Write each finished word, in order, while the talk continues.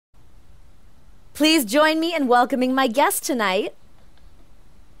Please join me in welcoming my guest tonight.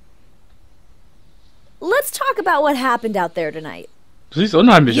 Let's talk about what happened out there tonight. Du siehst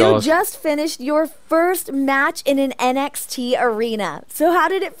unheimlich You aus. just finished your first match in an NXT arena. So how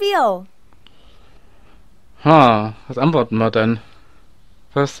did it feel? Was antworten wir denn?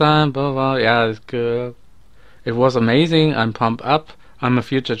 First time, blah, blah. Yeah, it's good. It was amazing. I'm pumped up. I'm a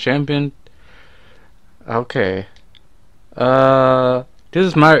future champion. Okay. This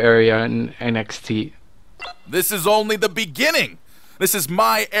is my area in NXT. This is only the beginning. This is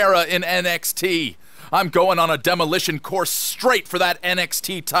my era in NXT. I'm going on a demolition course straight for that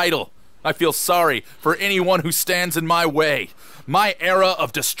NXT title. I feel sorry for anyone who stands in my way. My era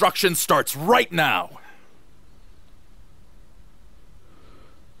of destruction starts right now.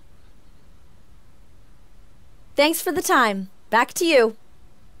 Thanks for the time. Back to you.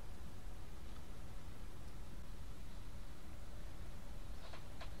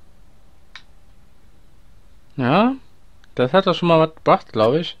 Ja, das hat doch schon mal was gebracht,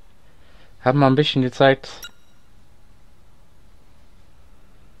 glaube ich. Haben wir ein bisschen die Zeit.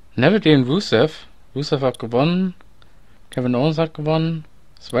 Neville und Rusev. Rusev hat gewonnen. Kevin Owens hat gewonnen.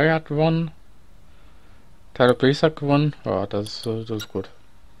 Swagger hat gewonnen. Tyler Breeze hat gewonnen. Ja, das ist gut.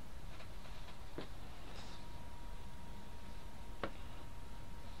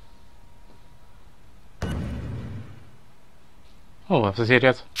 Oh, was passiert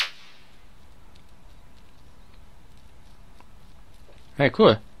jetzt? Hey,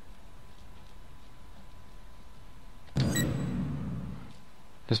 cool.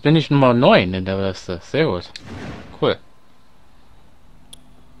 Das bin ich Nummer 9 in der Liste. Sehr gut. Cool.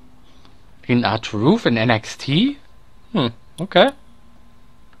 Den R-Truth in NXT? Okay.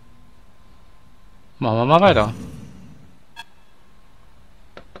 Machen wir mal weiter.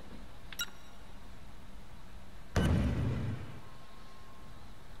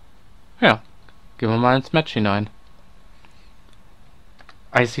 Ja. Gehen wir mal ins Match hinein.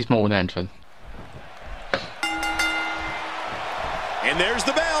 Eis diesmal ohne Entrance. And there's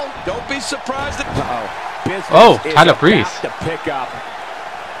the bell. Don't be surprised that oh, Tyler Breeze. To pick up.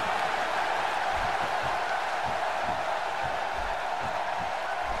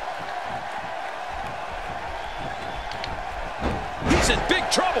 He's in big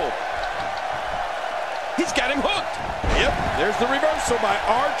trouble. He's got him hooked. Yep, there's the reversal by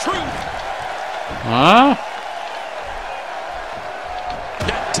R-Truth. Huh?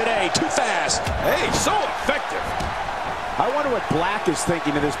 Not today, too fast. Hey, so effective. I wonder what Black is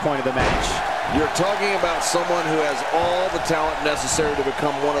thinking at this point of the match. You're talking about someone who has all the talent necessary to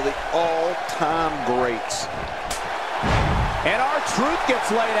become one of the all-time greats. And R-Truth gets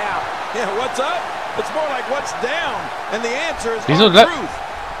laid out. Yeah, what's up? It's more like what's down. And the answer is R-Truth.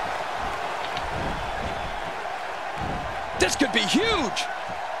 This could be huge.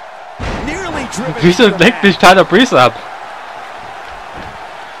 Nearly driven. Wieso deckt nicht Tyler Breeze ab?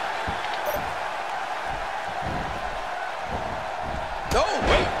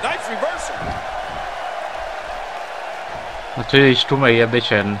 Natürlich tun wir hier ein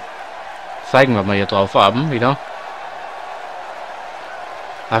bisschen zeigen, was wir hier drauf haben, wieder.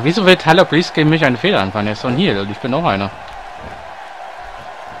 Aber wieso will Tyler Breeze gegen mich einen Fehler anfangen? Er ist doch ein Heel und ich bin auch einer.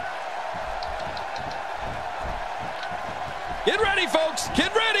 Get ready, folks!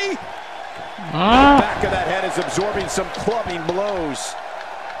 Get ready! Ah. The back of that head is absorbing some clubbing blows.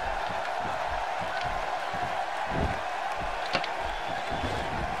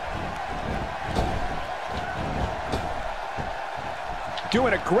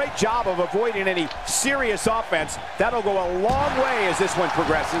 Doing a great job of avoiding any serious offense. That'll go a long way as this one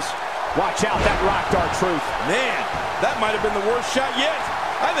progresses. Watch out, that rocked R-Truth. Man, that might have been the worst shot yet.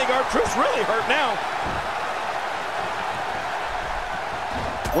 I think R-Truth's really hurt now.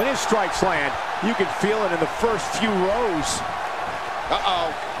 When his strikes land, you can feel it in the first few rows.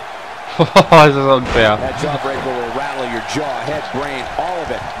 Uh-oh. This is unfair. That jawbreaker will rattle your jaw, head, brain, all of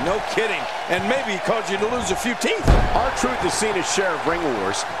it. No kidding. And maybe cause you to lose a few teeth. R-Truth has seen his share of ring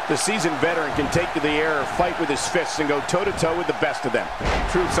wars. The seasoned veteran can take to the air or fight with his fists and go toe-to-toe with the best of them.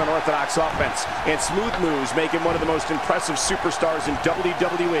 Truth's unorthodox offense and smooth moves make him one of the most impressive superstars in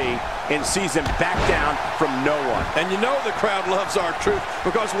WWE and sees him back down from no one. And you know the crowd loves R-Truth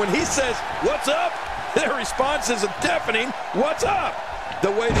because when he says, "What's up?" their response is a deafening, "What's up?" The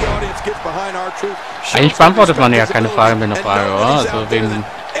way the audience gets behind R-Truth. Eigentlich beantwortet man ja keine Frage mit einer Frage, oder? Also wegen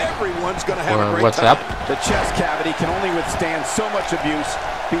WhatsApp. The chest cavity can only withstand so much abuse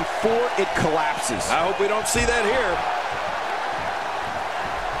before it collapses. I hope we don't see that here.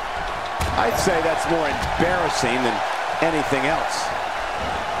 I'd say that's more embarrassing than anything else.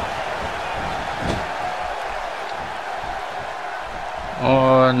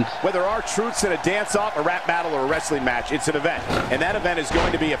 Und Whether R-Truth's in a dance-off, a rap battle, or a wrestling match, it's an event. And that event is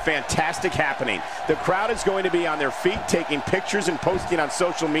going to be a fantastic happening. The crowd is going to be on their feet, taking pictures and posting on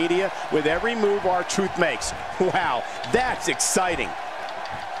social media with every move R-Truth makes. Wow, that's exciting.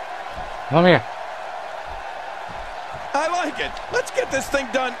 komm her. I like it. Let's get this thing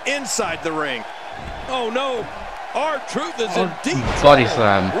done inside the ring. Oh, no. R-Truth is in deep Body trouble.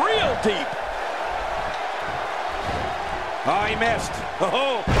 slam. Real deep. Oh, he missed.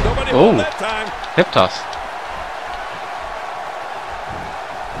 Oh, nobody Oh. won that time. Hip toss.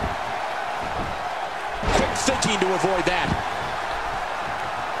 Quick thinking to avoid that.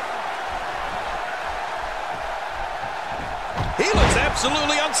 He looks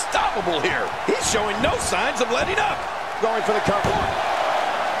absolutely unstoppable here. He's showing no signs of letting up. Going for the cover.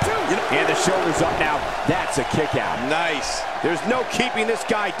 And the shoulder's up now. That's a kick out. Nice. There's no keeping this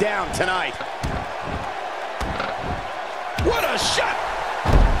guy down tonight. What a shot.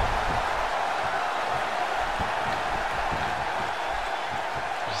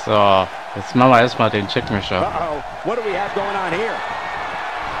 So, jetzt machen wir erstmal den Chickmischer. Uh-oh. What do we have going on here?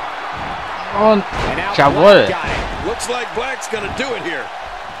 Und And now jawohl. Black got it. Looks like Black's going to do it here.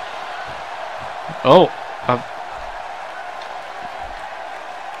 Oh.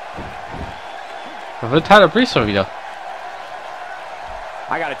 Da wird Tyler Breeze schon wieder.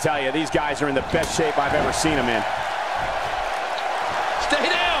 I got to tell you, these guys are in the best shape I've ever seen them in. Stay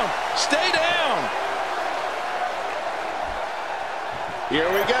down. Stay down. Here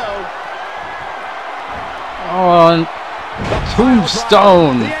we go. Und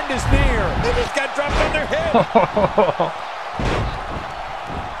Tombstone. The end is near. They just got dropped on their head.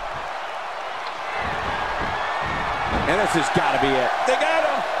 And this has got to be it. They got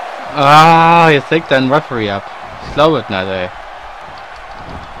him. Ah, jetzt legt er einen Referee ab. Ich glaube es nicht, ey.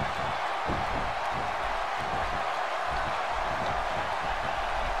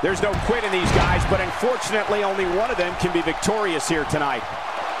 There's no quit in these guys, but unfortunately only one of them can be victorious here tonight.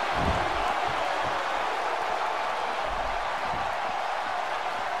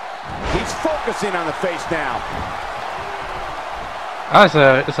 He's focusing on the face now. Ah, ist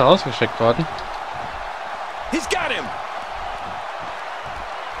er ausgeschickt worden? He's got him.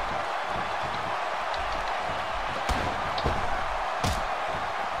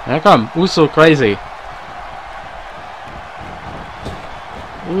 Ja komm, Uso crazy.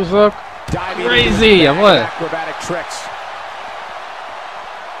 Uso Diving crazy, into jawohl. acrobatic tricks.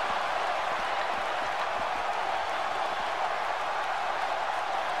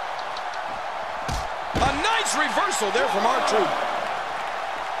 A nice reversal there from R-Truth.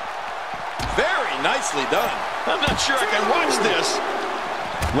 Very nicely done. I'm not sure I can watch this.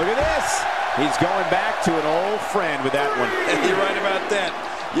 Look at this. He's going back to an old friend with that one. You're right about that.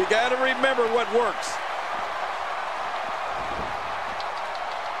 You got to remember what works.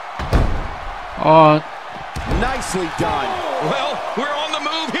 Und Nicely done. Well, we're on the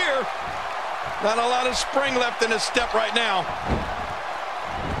move here. Not a lot of spring left in his step right now.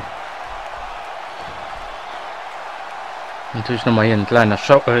 natürlich nochmal hier ein kleiner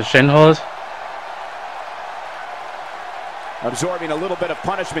Shenhold. Absorbing a little bit of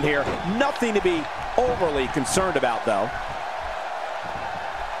punishment here. Nothing to be overly concerned about, though.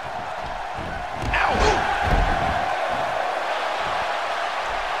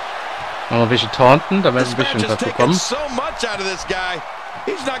 Nochmal ein bisschen taunten, da werden This wir ein match bisschen has was taken bekommen. so much out of this guy.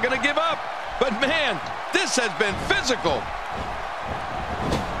 He's not going to give up. But man, this has been physical.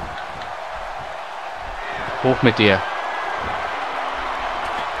 Hoch mit dir.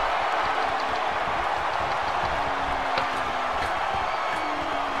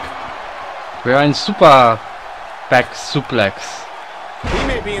 Für ein super Back Suplex. He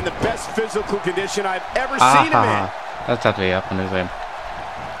may be in the best physical condition I've ever seen him in. Aha, das hat wir ja von gesehen.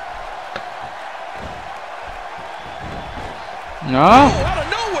 Ja, Oh, out of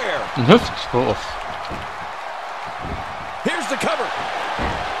nowhere. ein Hüftwurf. Here's the cover.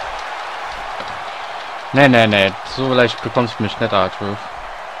 Nee, so leicht bekommst du mich nicht, R-Truth.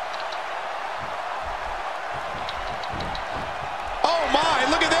 Oh my,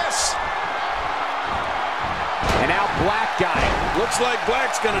 look at this. And now Black got it. Looks like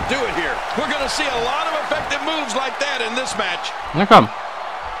Black's going to do it here. We're going to see a lot of effective moves like that in this match. Na komm.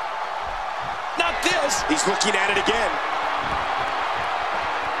 Not this. He's looking at it again.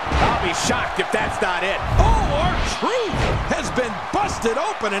 I'll be shocked if that's not it. Oh, our truth has been busted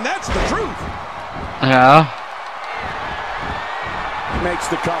open, and that's the truth. Ja. Makes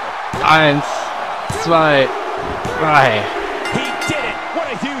the cover. 1, 2, 3. He did it. What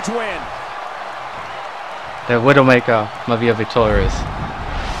a huge win. Der Widowmaker mal wieder victorious.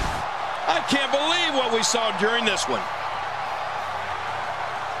 I can't believe what we saw during this one.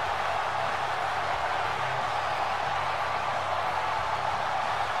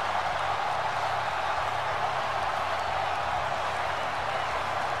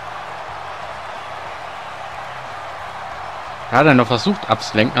 Er hat noch versucht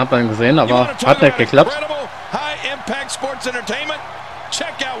abzulenken, hat man gesehen, aber hat nicht geklappt.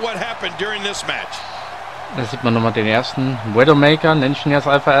 Da sieht man nochmal den ersten Widowmaker, nenne ich ihn jetzt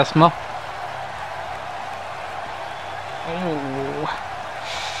einfach erstmal. Oh.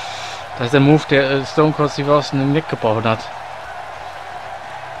 Das ist der Move, der Stone Cold Steve Austin den Nick gebaut hat.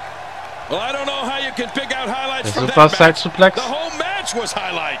 Der Super Side Suplex.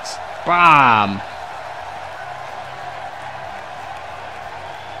 Bam!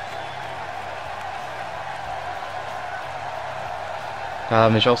 Da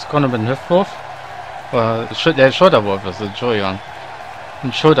habe ich ausgekommen mit dem Hüftwurf. Der Schulterwurf ist, Entschuldigung.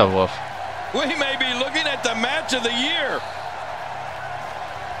 Ein Schulterwurf.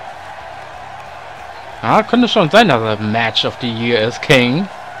 Ja, könnte schon sein, dass er Match of the Year ist, King.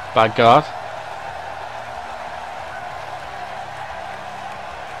 By God.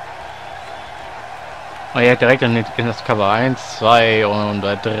 Oh ja, direkt in das Cover 1, 2 und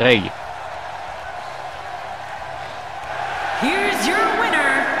 3.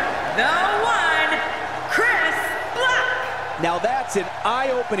 Now that's an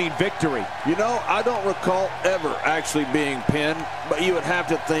eye-opening victory. You know, I don't recall ever actually being pinned, but you would have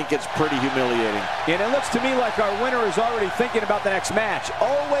to think it's pretty humiliating. And it looks to me like our winner is already thinking about the next match.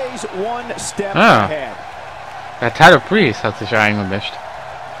 Always one step ahead. Der Tyler Breeze hat sich eingemischt.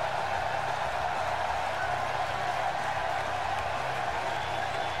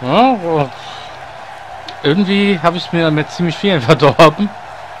 Oh, irgendwie habe ich mir mit ziemlich vielen verdorben.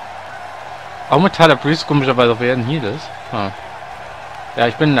 Auch mit Tyler Breeze komischerweise, wer ein Heal ist. Ah. Ja,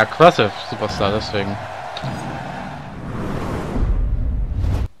 ich bin ein aggressive Superstar, deswegen.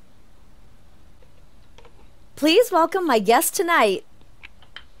 Please welcome my guest tonight.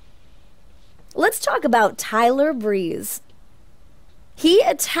 Let's talk about Tyler Breeze. He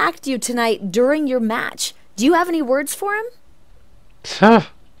attacked you tonight during your match. Do you have any words for him? Tja,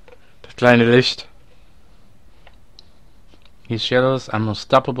 das kleine Licht. He's jealous, I'm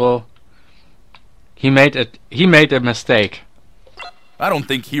unstoppable. He made a mistake. I don't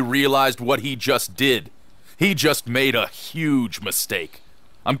think he realized what he just did. He just made a huge mistake.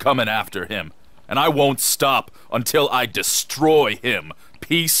 I'm coming after him, and I won't stop until I destroy him,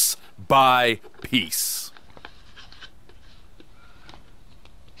 piece by piece.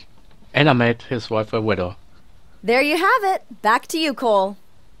 And I made his wife a widow. There you have it. Back to you, Cole.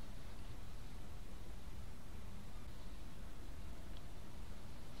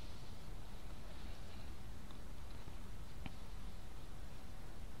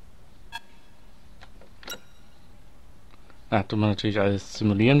 Ja, tun wir natürlich alles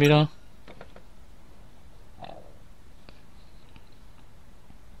simulieren wieder.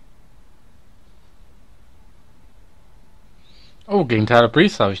 Oh, gegen Tyler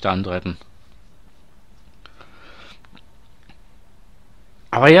Breeze habe ich da antreten.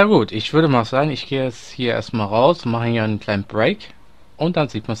 Aber ja gut, ich würde mal sagen, ich gehe jetzt hier erstmal raus und mache hier einen kleinen Break. Und dann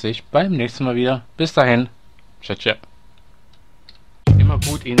sieht man sich beim nächsten Mal wieder. Bis dahin. Ciao, ciao. Immer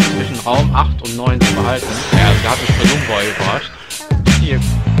gut, ihn zwischen Raum 8 und 9 zu behalten. Ja, also, da hat mich Versuch überrascht. Hier.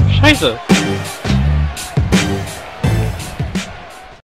 Scheiße.